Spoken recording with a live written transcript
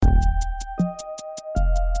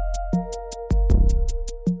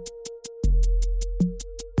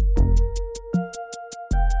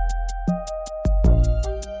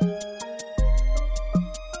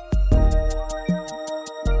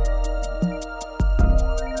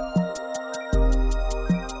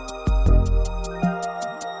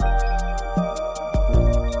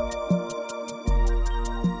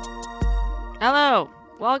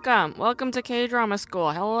Welcome to K-Drama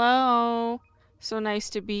School. Hello. So nice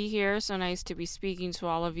to be here. So nice to be speaking to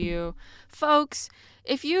all of you. Folks,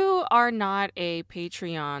 if you are not a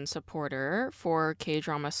Patreon supporter for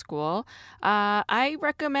K-Drama School, I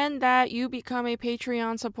recommend that you become a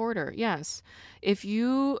Patreon supporter. Yes. If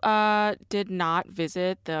you did not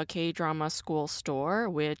visit the K-Drama School store,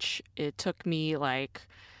 which it took me like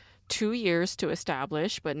 2 years to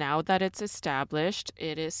establish, but now that it's established,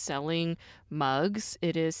 it is selling mugs,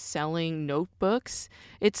 it is selling notebooks,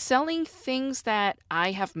 it's selling things that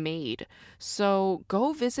I have made. So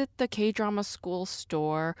go visit the K Drama School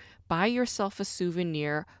store, buy yourself a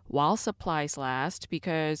souvenir while supplies last,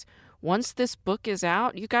 because once this book is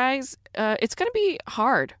out, you guys, it's going to be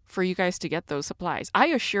hard for you guys to get those supplies. I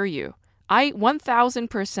assure you. I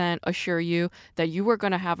 1000% assure you that you are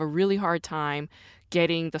going to have a really hard time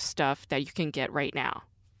getting the stuff that you can get right now.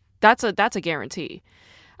 That's a guarantee.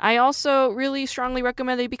 I also really strongly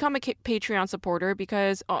recommend that you become a Patreon supporter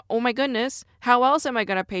because, oh my goodness, how else am I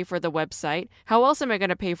going to pay for the website? How else am I going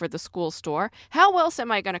to pay for the school store? How else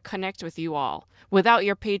am I going to connect with you all without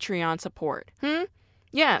your Patreon support?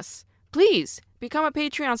 Yes, please become a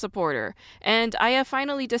Patreon supporter. And I have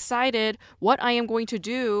finally decided what I am going to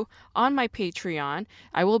do on my Patreon.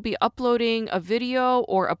 I will be uploading a video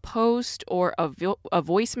or a post or a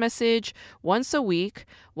voice message once a week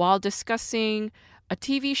while discussing a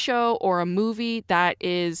TV show or a movie that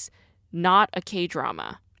is not a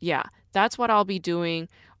K-drama. Yeah, that's what I'll be doing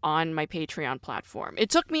on my Patreon platform. It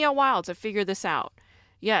took me a while to figure this out.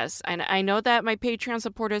 Yes, and I know that my Patreon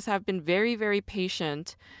supporters have been very, very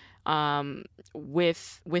patient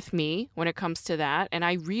with me when it comes to that, and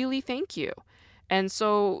I really thank you. And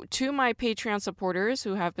so to my Patreon supporters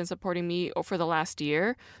who have been supporting me for the last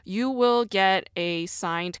year, you will get a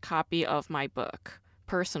signed copy of my book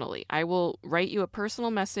personally. I will write you a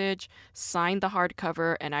personal message, sign the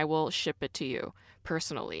hardcover, and I will ship it to you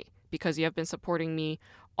personally because you have been supporting me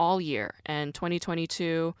all year. And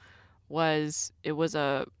 2022 was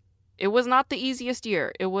not the easiest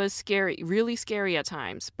year. It was scary, really scary at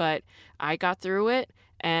times, but I got through it,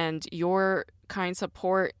 and your kind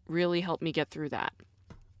support really helped me get through that.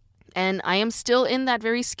 And I am still in that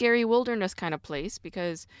very scary wilderness kind of place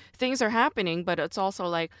because things are happening, but it's also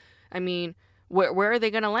like, I mean, where are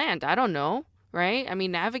they going to land? I don't know, right? I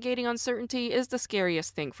mean, navigating uncertainty is the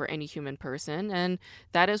scariest thing for any human person, and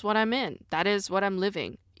that is what I'm in. That is what I'm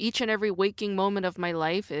living. Each and every waking moment of my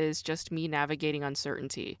life is just me navigating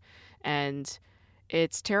uncertainty. And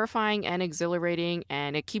it's terrifying and exhilarating,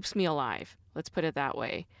 and it keeps me alive. Let's put it that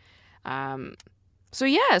way. So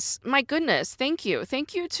yes, my goodness, thank you.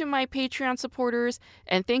 Thank you to my Patreon supporters,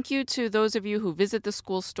 and thank you to those of you who visit the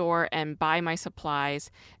school store and buy my supplies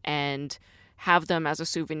and have them as a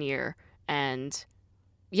souvenir. And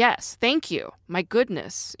yes, thank you. My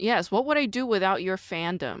goodness. Yes, what would I do without your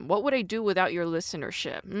fandom? What would I do without your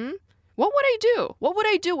listenership? What would I do? What would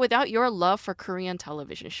I do without your love for Korean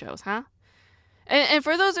television shows, huh? And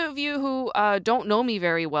for those of you who don't know me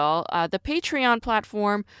very well, the Patreon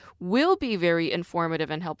platform will be very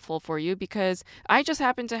informative and helpful for you because I just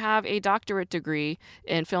happen to have a doctorate degree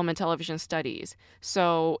in film and television studies.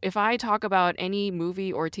 So if I talk about any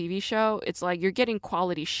movie or TV show, it's like you're getting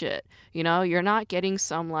quality shit. You know, you're not getting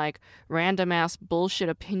some like random ass bullshit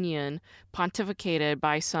opinion pontificated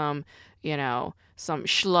by some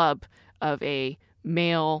schlub of a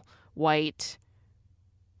male white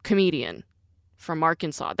comedian from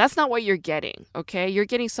Arkansas. That's not what you're getting, okay? You're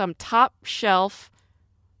getting some top shelf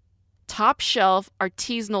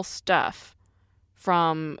artisanal stuff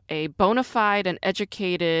from a bona fide and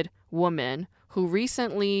educated woman who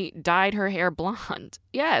recently dyed her hair blonde.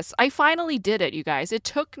 Yes, I finally did it, you guys. It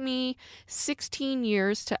took me 16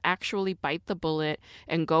 years to actually bite the bullet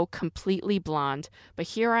and go completely blonde, but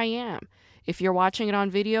here I am. If you're watching it on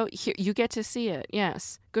video, you get to see it.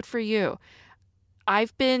 Yes, good for you.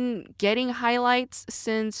 I've been getting highlights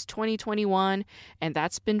since 2021, and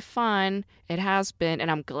that's been fun. It has been, and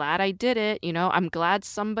I'm glad I did it. You know, I'm glad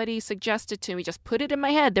somebody suggested to me, just put it in my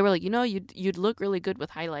head. They were like, you'd look really good with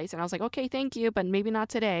highlights. And I was like, okay, thank you, but maybe not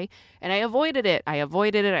today. And I avoided it.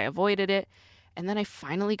 And then I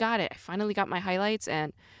finally got it. I finally got my highlights,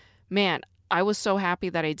 and man, I was so happy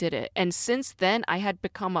that I did it. And since then, I had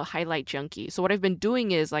become a highlight junkie. So what I've been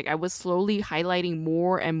doing is like I was slowly highlighting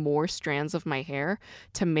more and more strands of my hair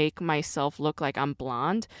to make myself look like I'm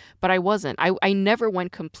blonde. But I wasn't. I never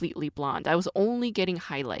went completely blonde. I was only getting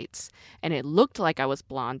highlights. And it looked like I was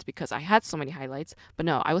blonde because I had so many highlights. But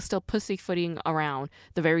no, I was still pussyfooting around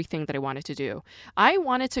the very thing that I wanted to do. I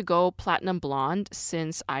wanted to go platinum blonde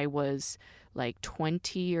since I was like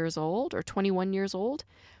 20 years old or 21 years old.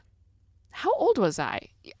 how old was I?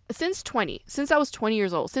 Since I was 20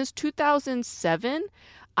 years old, since 2007,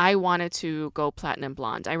 I wanted to go platinum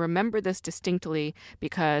blonde. I remember this distinctly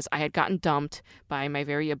because I had gotten dumped by my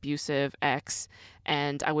very abusive ex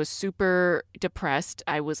and I was super depressed.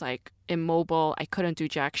 I was like immobile. I couldn't do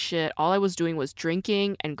jack shit. All I was doing was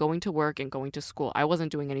drinking and going to work and going to school. I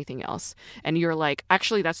wasn't doing anything else. And you're like,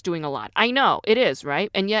 actually, that's doing a lot. I know it is, right?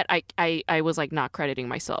 And yet I was like not crediting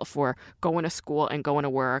myself for going to school and going to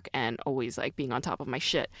work and always like being on top of my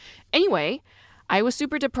shit. Anyway, I was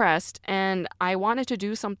super depressed and I wanted to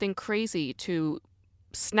do something crazy to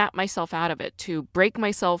snap myself out of it, to break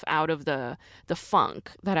myself out of the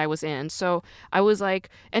funk that I was in. So I was like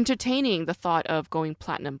entertaining the thought of going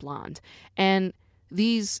platinum blonde. And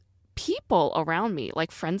these people around me,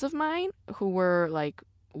 like friends of mine who were like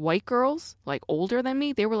white girls, like older than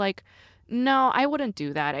me, they were like, no, I wouldn't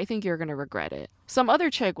do that. I think you're going to regret it. Some other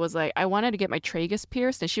chick was like, I wanted to get my tragus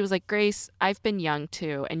pierced. And she was like, Grace, I've been young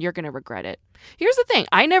too, and you're going to regret it. Here's the thing.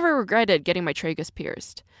 I never regretted getting my tragus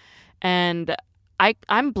pierced. And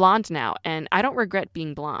I'm blonde now, and I don't regret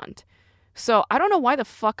being blonde. So I don't know why the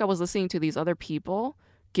fuck I was listening to these other people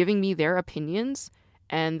giving me their opinions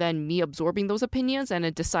and then me absorbing those opinions and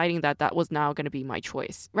then deciding that that was now going to be my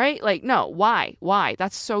choice, right? Like, no, why? Why?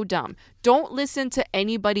 That's so dumb. Don't listen to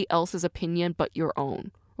anybody else's opinion but your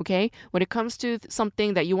own, okay? When it comes to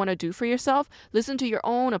something that you want to do for yourself, listen to your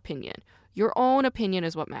own opinion. Your own opinion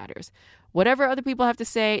is what matters. Whatever other people have to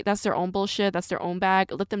say, that's their own bullshit. That's their own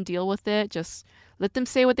bag. Let them deal with it. Just let them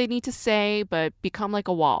say what they need to say, but become like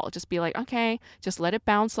a wall. Just be like, okay, just let it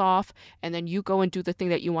bounce off. And then you go and do the thing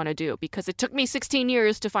that you want to do. Because it took me 16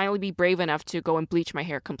 years to finally be brave enough to go and bleach my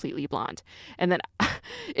hair completely blonde. And then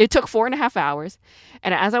it took 4.5 hours.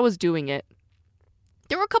 And as I was doing it,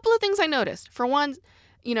 there were a couple of things I noticed. For one,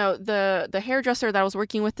 you know, the hairdresser that I was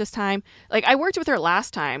working with this time, like I worked with her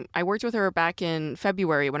last time. I worked with her back in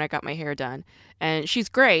February when I got my hair done. And she's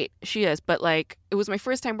great. She is. But like it was my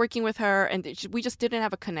first time working with her and we just didn't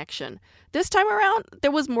have a connection. This time around,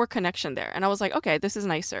 there was more connection there. And I was like, okay, this is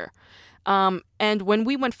nicer. And when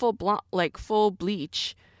we went full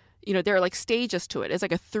bleach, you know, there are like stages to it. It's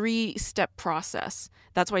like a 3-step process.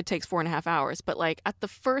 That's why it takes 4.5 hours. But like at the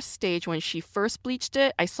first stage, when she first bleached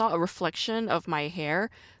it, I saw a reflection of my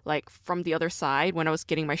hair, like from the other side when I was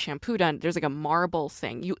getting my shampoo done. There's like a marble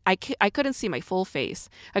thing. I couldn't see my full face.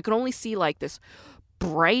 I could only see like this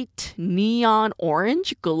bright neon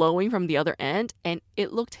orange glowing from the other end. And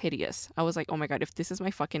it looked hideous. I was like, oh my God, if this is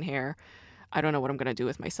my fucking hair, I don't know what I'm going to do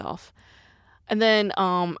with myself. And then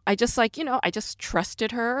I just like, you know, I just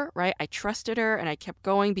trusted her, right? I trusted her and I kept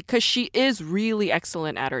going because she is really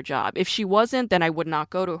excellent at her job. If she wasn't, then I would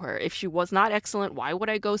not go to her. If she was not excellent, why would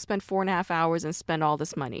I go spend 4.5 hours and spend all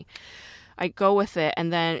this money? I go with it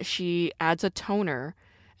and then she adds a toner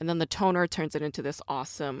and then the toner turns it into this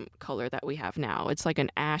awesome color that we have now. It's like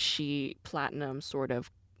an ashy platinum sort of,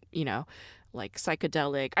 you know, like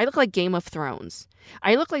psychedelic. I look like Game of Thrones.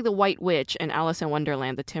 I look like the White Witch in Alice in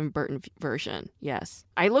Wonderland, the Tim Burton version. Yes.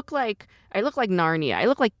 I look like Narnia. I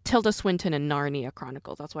look like Tilda Swinton in Narnia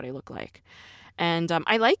Chronicles. That's what I look like. And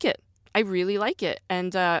I like it. I really like it.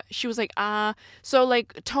 And she was like, so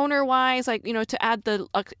like toner wise, like, you know, to add the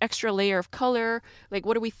extra layer of color, like,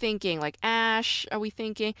 what are we thinking? Like ash, are we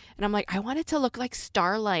thinking? And I'm like, I want it to look like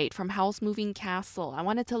Starlight from Howl's Moving Castle. I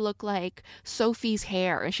want it to look like Sophie's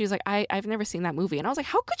hair. And she's like, I've never seen that movie. And I was like,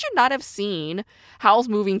 how could you not have seen Howl's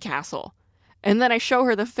Moving Castle? And then I show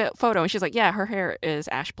her the photo and she's like, yeah, her hair is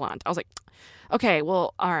ash blonde. I was like, okay,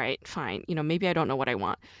 well, all right, fine. You know, maybe I don't know what I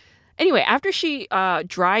want. Anyway, after she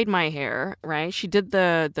dried my hair, right, she did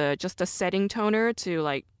the just a setting toner to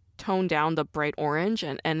like tone down the bright orange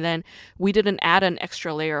and then we didn't add an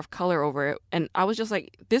extra layer of color over it. And I was just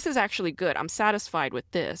like, this is actually good. I'm satisfied with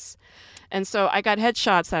this. And so I got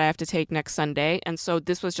headshots that I have to take next Sunday. And so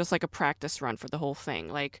this was just like a practice run for the whole thing.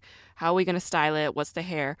 Like, how are we going to style it? What's the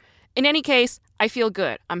hair? In any case, I feel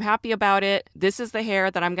good. I'm happy about it. This is the hair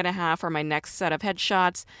that I'm going to have for my next set of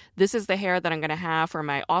headshots. This is the hair that I'm going to have for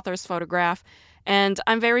my author's photograph. And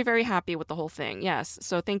I'm very, very happy with the whole thing. Yes.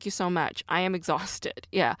 So thank you so much. I am exhausted.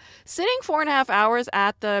 Yeah. Sitting 4.5 hours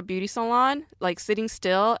at the beauty salon, like sitting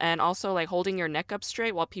still and also like holding your neck up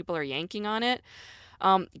straight while people are yanking on it.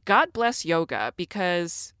 God bless yoga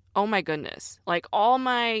because oh my goodness. Like all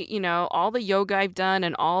my, you know, all the yoga I've done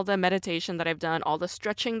and all the meditation that I've done, all the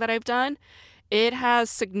stretching that I've done, it has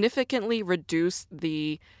significantly reduced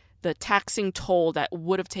the taxing toll that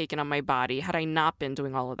would have taken on my body had I not been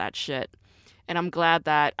doing all of that shit. And I'm glad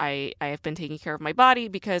that I have been taking care of my body,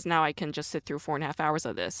 because now I can just sit through 4.5 hours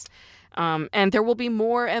of this. And there will be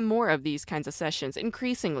more and more of these kinds of sessions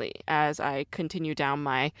increasingly as I continue down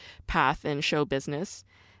my path in show business.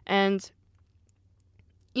 And,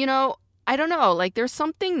 you know, I don't know, like there's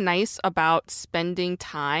something nice about spending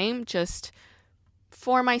time just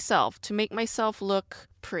for myself, to make myself look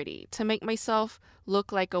pretty, to make myself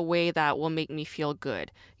look like a way that will make me feel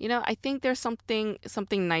good. I think there's something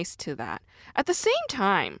nice to that. At the same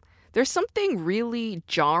time, there's something really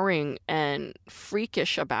jarring and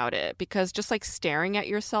freakish about it, because just like staring at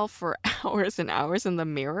yourself for hours and hours in the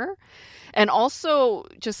mirror, and also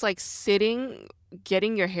just like sitting,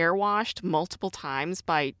 getting your hair washed multiple times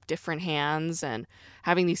by different hands and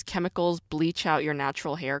having these chemicals bleach out your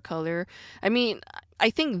natural hair color. I mean,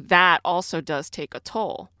 I think that also does take a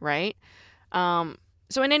toll, right?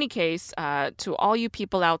 So in any case, to all you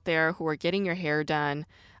people out there who are getting your hair done,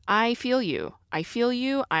 I feel you. I feel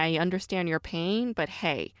you. I understand your pain, but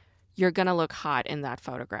hey, you're going to look hot in that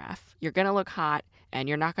photograph. You're going to look hot and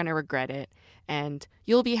you're not going to regret it. And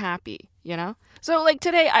you'll be happy. So like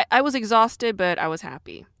today, I was exhausted, but I was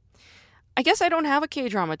happy. I guess I don't have a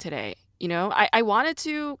K-drama today. I wanted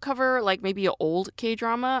to cover like maybe an old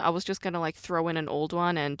K-drama. I was just going to like throw in an old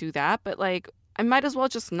one and do that. But like, I might as well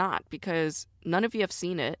just not, because none of you have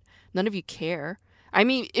seen it. None of you care. I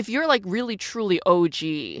mean, if you're like really truly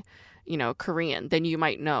OG, Korean, then you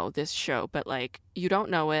might know this show. But like, you don't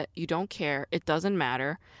know it. You don't care. It doesn't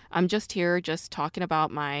matter. I'm just here just talking about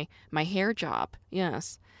my hair job.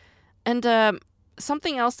 Yes. And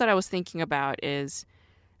something else that I was thinking about is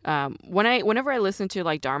whenever I listen to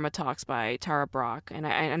like Dharma Talks by Tara Brach, and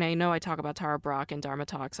I know I talk about Tara Brach and Dharma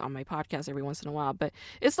Talks on my podcast every once in a while, but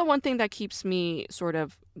it's the one thing that keeps me sort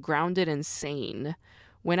of grounded and sane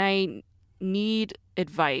when I need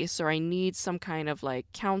advice, or I need some kind of like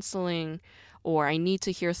counseling, or I need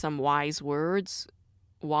to hear some wise words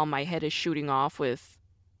while my head is shooting off with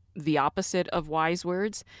the opposite of wise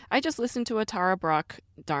words. I just listen to a Tara Brach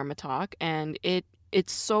Dharma Talk, and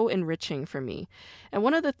it's so enriching for me. And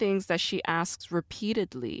one of the things that she asks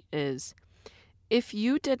repeatedly is, if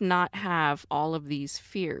you did not have all of these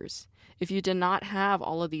fears, if you did not have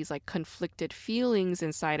all of these like conflicted feelings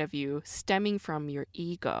inside of you stemming from your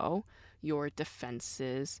ego, your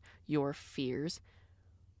defenses, your fears,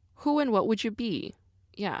 who and what would you be?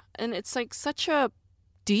 Yeah. And it's like such a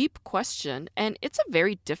deep question, and it's a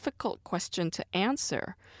very difficult question to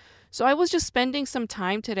answer. So I was just spending some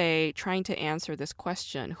time today trying to answer this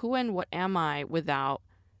question: who and what am I without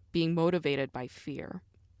being motivated by fear?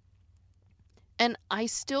 And I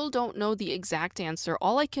still don't know the exact answer.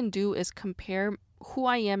 All I can do is compare who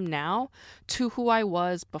I am now to who I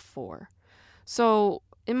was before. So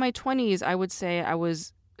in my 20s, I would say I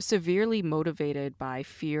was severely motivated by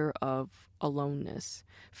fear of aloneness,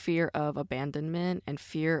 fear of abandonment, and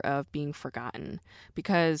fear of being forgotten,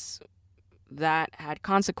 because that had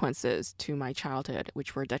consequences to my childhood,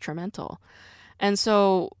 which were detrimental. And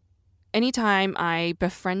so anytime I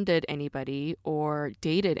befriended anybody or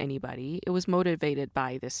dated anybody, it was motivated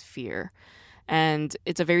by this fear. And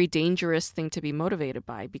it's a very dangerous thing to be motivated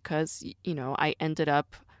by, because, I ended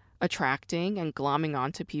up attracting and glomming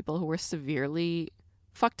onto people who were severely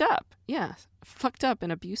fucked up. Yeah, fucked up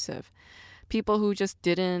and abusive. People who just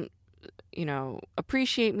didn't,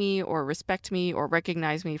 appreciate me or respect me or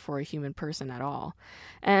recognize me for a human person at all.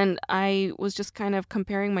 And I was just kind of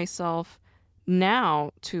comparing myself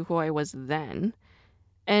now to who I was then.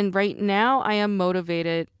 And right now I am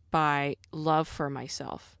motivated by love for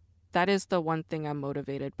myself. That is the one thing I'm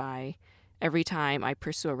motivated by every time I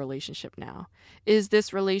pursue a relationship now. Is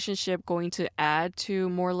this relationship going to add to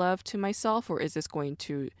more love to myself, or is this going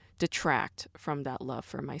to detract from that love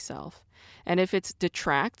for myself? And if it's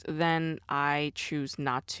detract, then I choose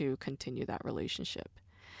not to continue that relationship.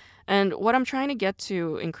 And what I'm trying to get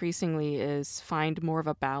to increasingly is find more of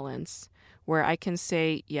a balance where I can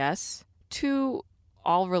say yes to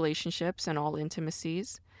all relationships and all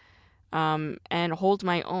intimacies, and hold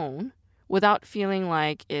my own without feeling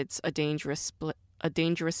like it's a dangerous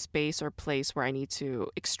space or place where I need to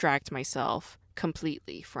extract myself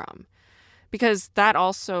completely from. Because that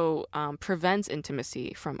also prevents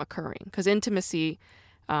intimacy from occurring. Because intimacy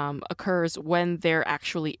occurs when there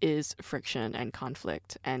actually is friction and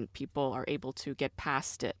conflict and people are able to get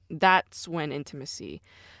past it. That's when intimacy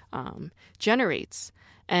generates.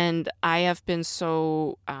 And I have been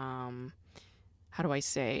so,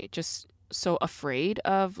 just so afraid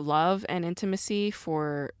of love and intimacy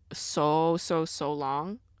for so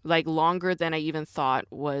long. Like longer than I even thought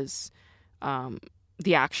was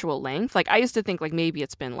the actual length. Like I used to think like maybe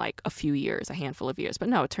it's been like a few years, a handful of years, but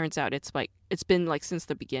no, it turns out it's been like since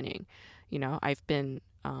the beginning. I've been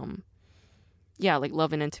yeah, like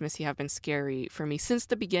love and intimacy have been scary for me since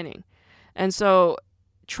the beginning. And so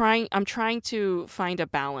I'm trying to find a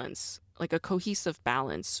balance, like a cohesive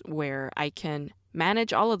balance where I can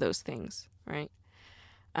manage all of those things, right?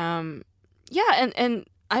 Um yeah, and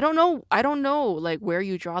I don't know like where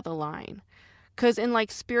you draw the line. Because in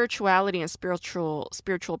like spirituality and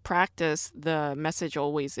spiritual practice, the message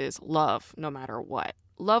always is love no matter what.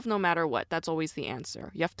 Love no matter what. That's always the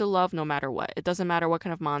answer. You have to love no matter what. It doesn't matter what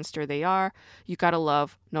kind of monster they are. You got to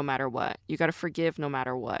love no matter what. You got to forgive no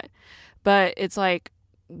matter what. But it's like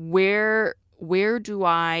where do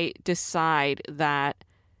I decide that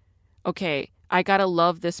okay, I got to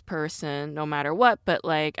love this person no matter what, but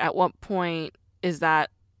like at what point is that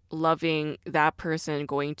loving that person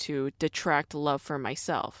going to detract love for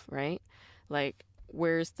myself, right? Like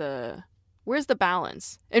where's the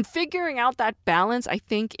balance? And figuring out that balance, I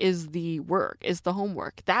think, is the work, is the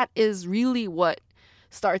homework. That is really what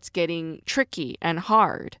starts getting tricky and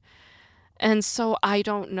hard. And so I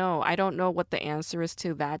don't know. I don't know what the answer is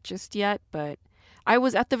to that just yet, but I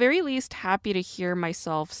was at the very least happy to hear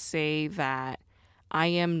myself say that I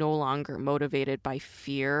am no longer motivated by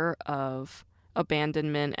fear of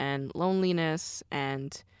abandonment and loneliness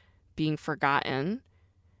and being forgotten,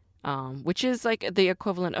 which is like the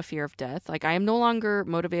equivalent of fear of death. Like I am no longer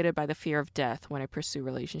motivated by the fear of death when I pursue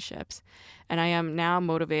relationships, and I am now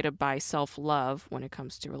motivated by self-love when it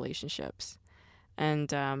comes to relationships.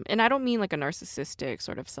 And I don't mean like a narcissistic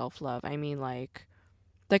sort of self-love. I mean like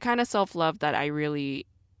the kind of self-love that I really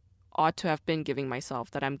ought to have been giving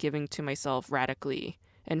myself, that I'm giving to myself radically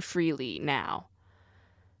and freely now.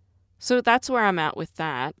 So that's where I'm at with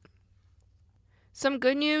that. Some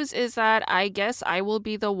good news is that I guess I will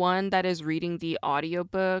be the one that is reading the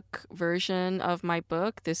audiobook version of my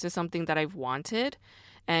book. This is something that I've wanted,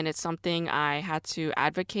 and it's something I had to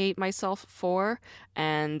advocate myself for,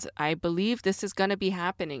 and I believe this is going to be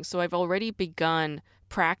happening. So I've already begun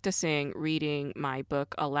practicing reading my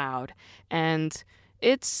book aloud, and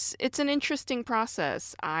it's an interesting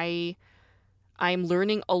process. I'm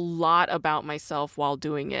learning a lot about myself while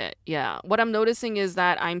doing it. Yeah. What I'm noticing is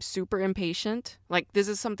that I'm super impatient. Like, this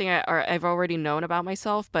is something I've already known about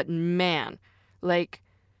myself, but man, like,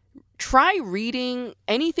 try reading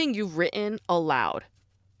anything you've written aloud.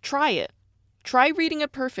 Try it. Try reading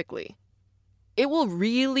it perfectly. It will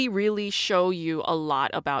really, really show you a lot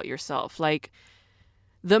about yourself. Like,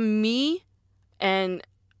 the me and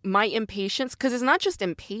my impatience, because it's not just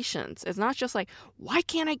impatience. It's not just like, why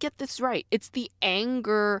can't I get this right? It's the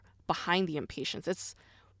anger behind the impatience. It's,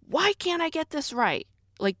 why can't I get this right?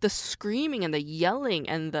 Like the screaming and the yelling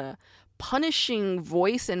and the punishing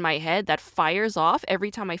voice in my head that fires off every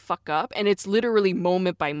time I fuck up. And it's literally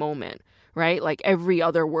moment by moment, right? Like every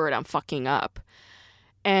other word I'm fucking up.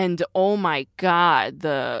 And oh my God,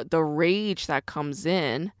 the rage that comes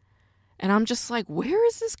in. And I'm just like, where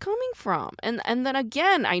is this coming from? And then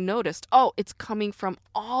again, I noticed, oh, it's coming from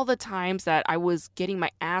all the times that I was getting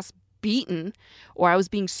my ass beaten or I was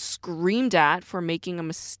being screamed at for making a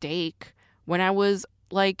mistake when I was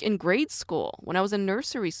like in grade school, when I was in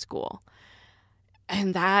nursery school.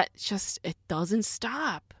 And that just, it doesn't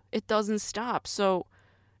stop. It doesn't stop. So,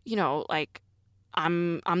 like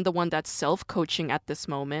I'm the one that's self-coaching at this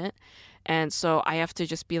moment. And so I have to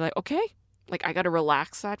just be like, okay, like, I got to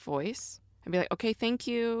relax that voice and be like, okay, thank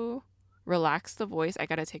you. Relax the voice. I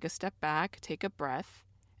got to take a step back, take a breath,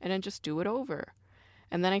 and then just do it over.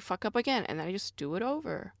 And then I fuck up again, and then I just do it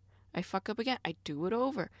over. I fuck up again. I do it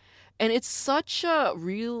over. And it's such a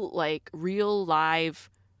real live,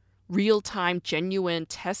 real time, genuine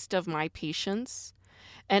test of my patience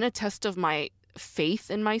and a test of my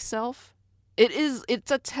faith in myself.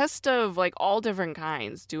 It's a test of like all different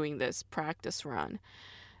kinds doing this practice run.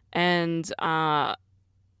 And I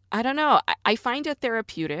don't know. I find it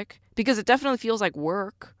therapeutic because it definitely feels like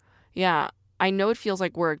work. Yeah, I know it feels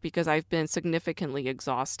like work because I've been significantly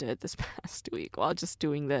exhausted this past week while just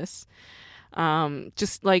doing this.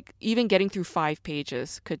 Just like even getting through 5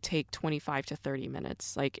 pages could take 25 to 30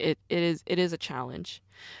 minutes. Like it is a challenge,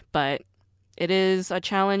 but it is a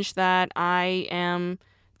challenge that I am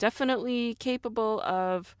definitely capable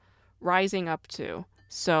of rising up to.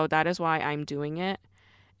 So that is why I'm doing it.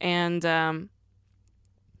 And,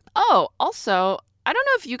 also, I don't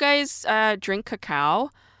know if you guys drink cacao.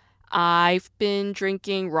 I've been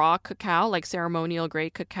drinking raw cacao, like ceremonial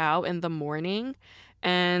grade cacao in the morning,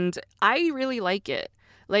 and I really like it.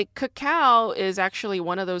 Like cacao is actually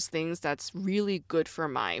one of those things that's really good for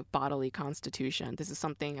my bodily constitution. This is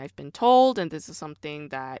something I've been told, and this is something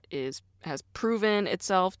that is has proven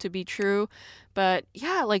itself to be true. But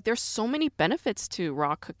yeah, like there's so many benefits to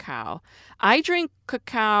raw cacao. I drink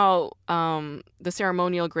cacao, the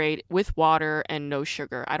ceremonial grade, with water and no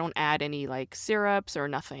sugar. I don't add any like syrups or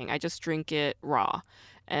nothing. I just drink it raw.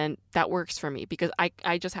 And that works for me because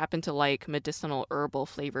I just happen to like medicinal herbal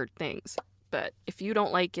flavored things. But if you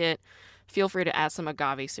don't like it, feel free to add some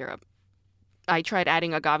agave syrup. I tried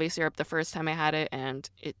adding agave syrup the first time I had it, and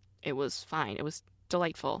it was fine. It was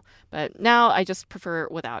delightful. But now I just prefer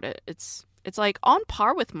without it. It's like on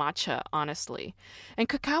par with matcha, honestly. And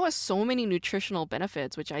cacao has so many nutritional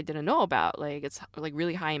benefits which I didn't know about. Like it's like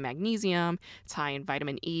really high in magnesium, it's high in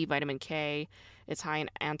vitamin E, vitamin K, it's high in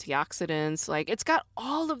antioxidants. Like it's got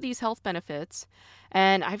all of these health benefits.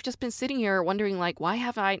 And I've just been sitting here wondering like why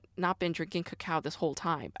have I not been drinking cacao this whole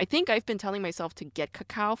time? I think I've been telling myself to get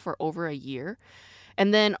cacao for over a year.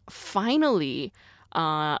 And then finally,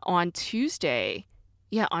 on Tuesday,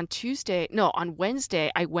 yeah, on Tuesday, no, on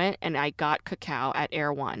Wednesday, I went and I got cacao at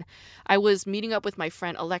Air One. I was meeting up with my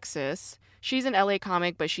friend Alexis. She's an LA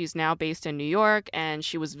comic, but she's now based in New York, and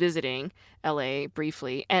she was visiting LA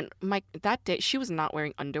briefly. And that day, she was not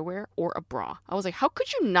wearing underwear or a bra. I was like, how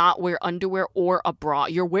could you not wear underwear or a bra?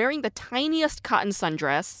 You're wearing the tiniest cotton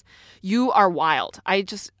sundress. You are wild. I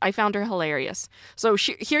found her hilarious. So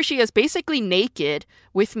here she is, basically naked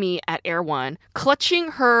with me at Air One,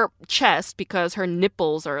 clutching her chest because her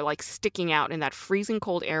nipples are like sticking out in that freezing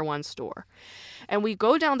cold Air One store. And we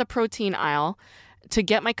go down the protein aisle to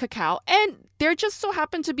get my cacao, and there just so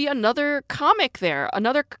happened to be another comic there,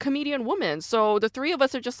 another comedian woman. So the three of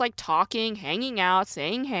us are just like talking, hanging out,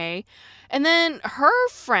 saying hey. And then her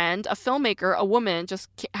friend, a filmmaker, a woman, just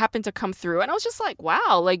happened to come through. And I was just like,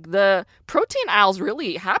 wow, like the protein aisle's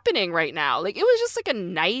really happening right now. Like it was just like a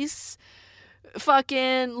nice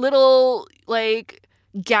fucking little like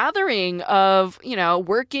gathering of,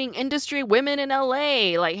 working industry women in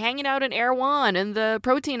LA, like hanging out in Air One and the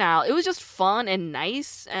protein aisle. It was just fun and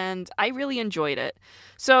nice, and I really enjoyed it.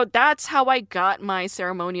 So that's how I got my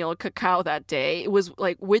ceremonial cacao that day. It was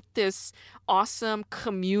like with this awesome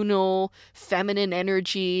communal feminine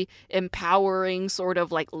energy, empowering sort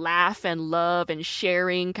of like laugh and love and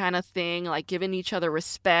sharing kind of thing, like giving each other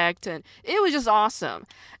respect, and it was just awesome.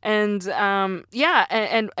 And yeah,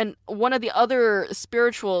 and one of the other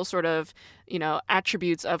spiritual sort of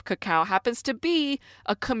attributes of cacao happens to be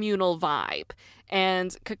a communal vibe.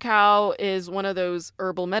 And cacao is one of those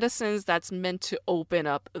herbal medicines that's meant to open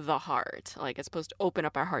up the heart. Like it's supposed to open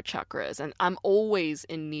up our heart chakras. And I'm always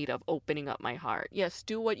in need of opening up my heart. Yes,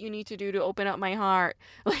 do what you need to do to open up my heart.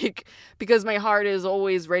 Like, because my heart is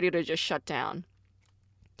always ready to just shut down.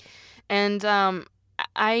 And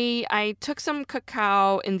I took some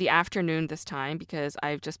cacao in the afternoon this time because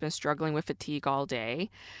I've just been struggling with fatigue all day.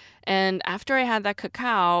 And after I had that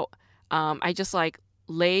cacao, I just like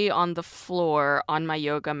lay on the floor on my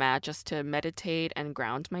yoga mat just to meditate and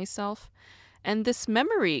ground myself. And this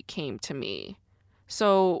memory came to me.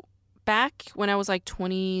 So back when I was like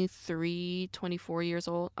 23, 24 years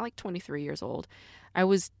old, like 23 years old, I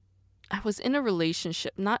was in a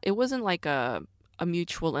relationship. It wasn't like a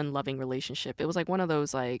mutual and loving relationship. It was like one of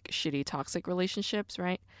those like shitty toxic relationships,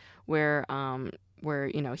 right? Where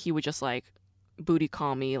he would just like booty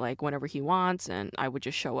call me like whenever he wants, and I would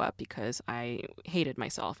just show up because I hated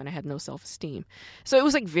myself and I had no self-esteem. So it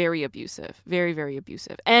was like very abusive, very, very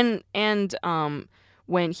abusive. And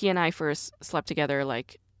when he and I first slept together,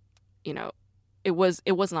 like, it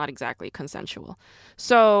was not exactly consensual.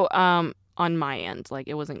 So on my end, like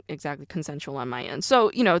it wasn't exactly consensual on my end. So,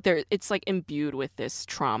 it's like imbued with this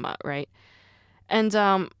trauma, right? And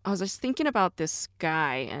I was just thinking about this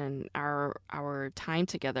guy and our time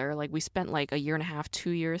together. Like we spent like a year and a half, 2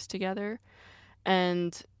 years together.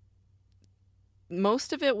 And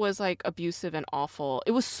most of it was like abusive and awful.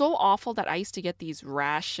 It was so awful that I used to get these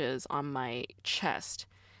rashes on my chest.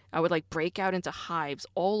 I would like break out into hives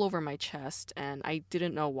all over my chest, and I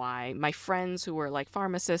didn't know why. My friends who were like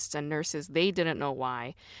pharmacists and nurses, they didn't know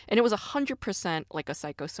why. And it was 100% like a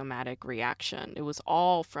psychosomatic reaction. It was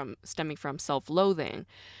all stemming from self-loathing.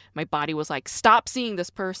 My body was like, stop seeing this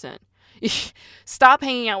person. Stop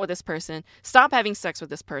hanging out with this person. Stop having sex with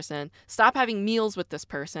this person. Stop having meals with this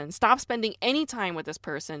person. Stop spending any time with this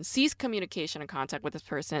person. Cease communication and contact with this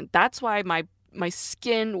person. That's why my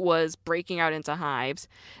skin was breaking out into hives.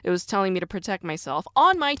 It was telling me to protect myself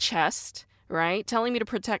on my chest, right? Telling me to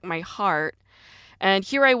protect my heart. And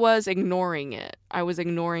here I was ignoring it. I was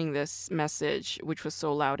ignoring this message, which was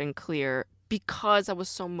so loud and clear, because I was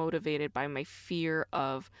so motivated by my fear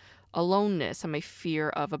of aloneness and my fear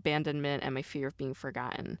of abandonment and my fear of being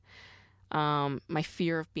forgotten. My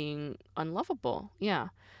fear of being unlovable. Yeah.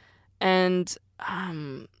 And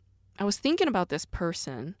I was thinking about this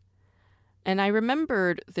person, and I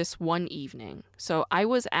remembered this one evening. So I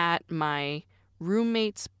was at my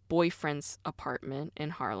roommate's boyfriend's apartment in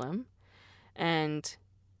Harlem, and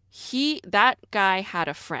that guy had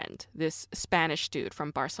a friend, this Spanish dude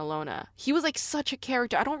from Barcelona. He was like such a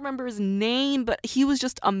character. I don't remember his name, but he was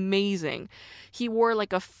just amazing. He wore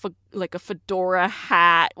like a fedora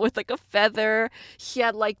hat with like a feather. He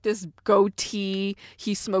had like this goatee.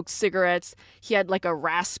 He smoked cigarettes. He had like a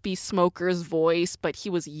raspy smoker's voice, but he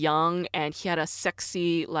was young and he had a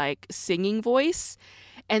sexy like singing voice.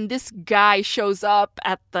 And this guy shows up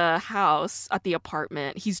at the house, at the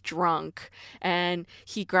apartment. He's drunk and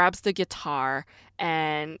he grabs the guitar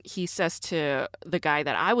and he says to the guy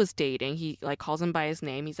that I was dating, he like calls him by his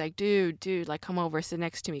name. He's like, dude, like come over, sit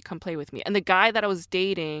next to me, come play with me. And the guy that I was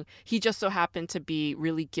dating, he just so happened to be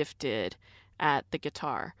really gifted at the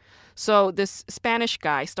guitar. So this Spanish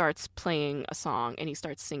guy starts playing a song and he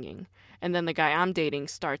starts singing. And then the guy I'm dating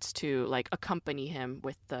starts to like accompany him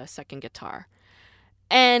with the second guitar.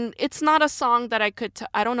 And it's not a song that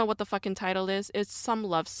I don't know what the fucking title is. It's some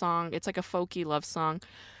love song. It's like a folky love song.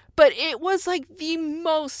 But it was like the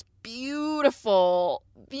most beautiful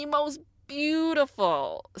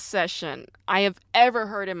session I have ever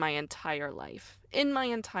heard in my entire life.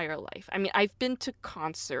 I mean, I've been to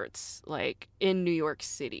concerts like in New York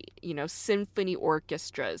City, symphony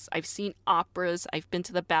orchestras. I've seen operas. I've been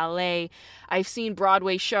to the ballet. I've seen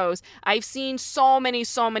Broadway shows. I've seen so many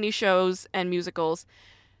shows and musicals.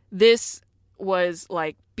 This was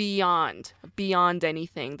like beyond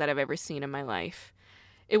anything that I've ever seen in my life.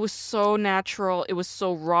 It was so natural. It was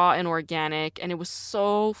so raw and organic, and it was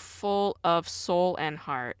so full of soul and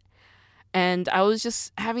heart. And I was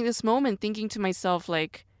just having this moment thinking to myself,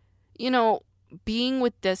 like, being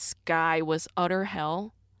with this guy was utter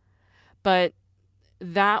hell. But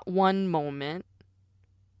that one moment,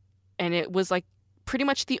 and it was like pretty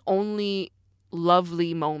much the only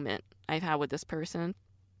lovely moment I've had with this person.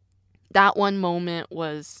 That one moment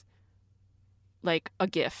was like a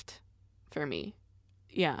gift for me.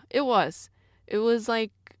 Yeah, it was. It was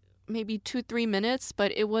like maybe 2-3 minutes,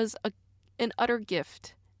 but it was an utter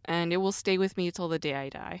gift. And it will stay with me till the day I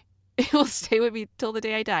die. It will stay with me till the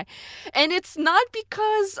day I die. And it's not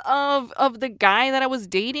because of the guy that I was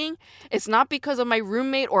dating. It's not because of my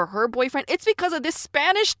roommate or her boyfriend. It's because of this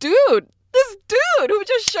Spanish dude. This dude who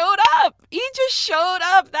just showed up. He just showed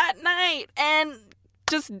up that night and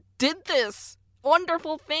just did this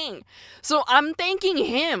wonderful thing. So I'm thanking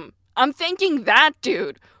him. I'm thanking that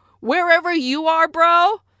dude. Wherever you are,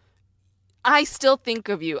 bro, I still think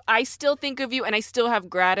of you. And I still have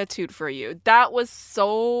gratitude for you. That was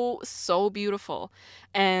so beautiful.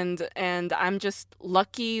 And I'm just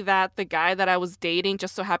lucky that the guy that I was dating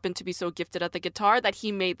just so happened to be so gifted at the guitar that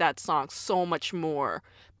he made that song so much more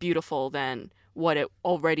beautiful than what it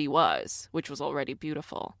already was, which was already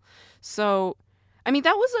beautiful. So, I mean,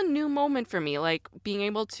 that was a new moment for me, like being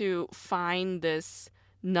able to find this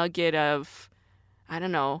nugget of, I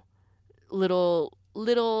don't know, little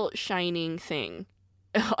shining thing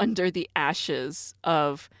under the ashes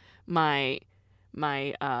of my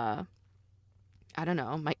I don't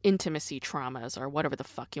know, my intimacy traumas or whatever the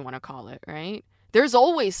fuck you want to call it, right? There's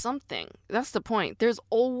always something. That's the point. There's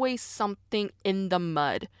always something in the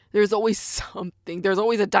mud. There's always something. There's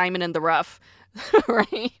always a diamond in the rough,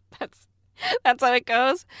 right? That's how it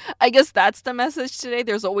goes. I guess that's the message today.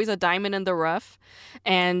 There's always a diamond in the rough.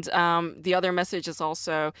 And the other message is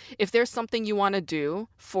also, if there's something you want to do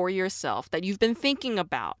for yourself that you've been thinking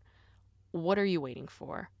about, what are you waiting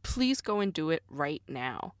for? Please go and do it right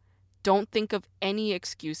now. Don't think of any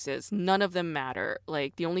excuses. None of them matter.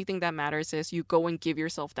 Like, the only thing that matters is you go and give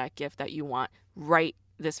yourself that gift that you want right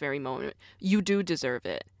this very moment. You do deserve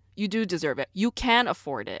it. You do deserve it. You can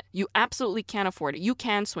afford it. You absolutely can afford it. You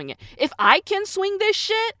can swing it. If I can swing this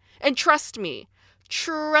shit, and trust me,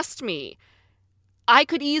 I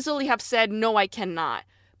could easily have said, no, I cannot.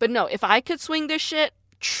 But no, if I could swing this shit,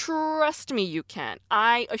 trust me, you can.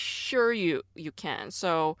 I assure you, you can.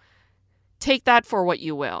 So take that for what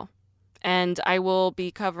you will. And I will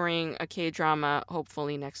be covering a K-drama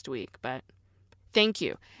hopefully next week. But thank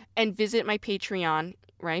you. And visit my Patreon,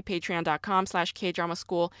 right?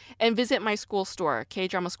 Patreon.com/KDramaSchool. And visit my school store,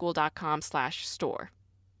 kdramaschool.com/store.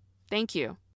 Thank you.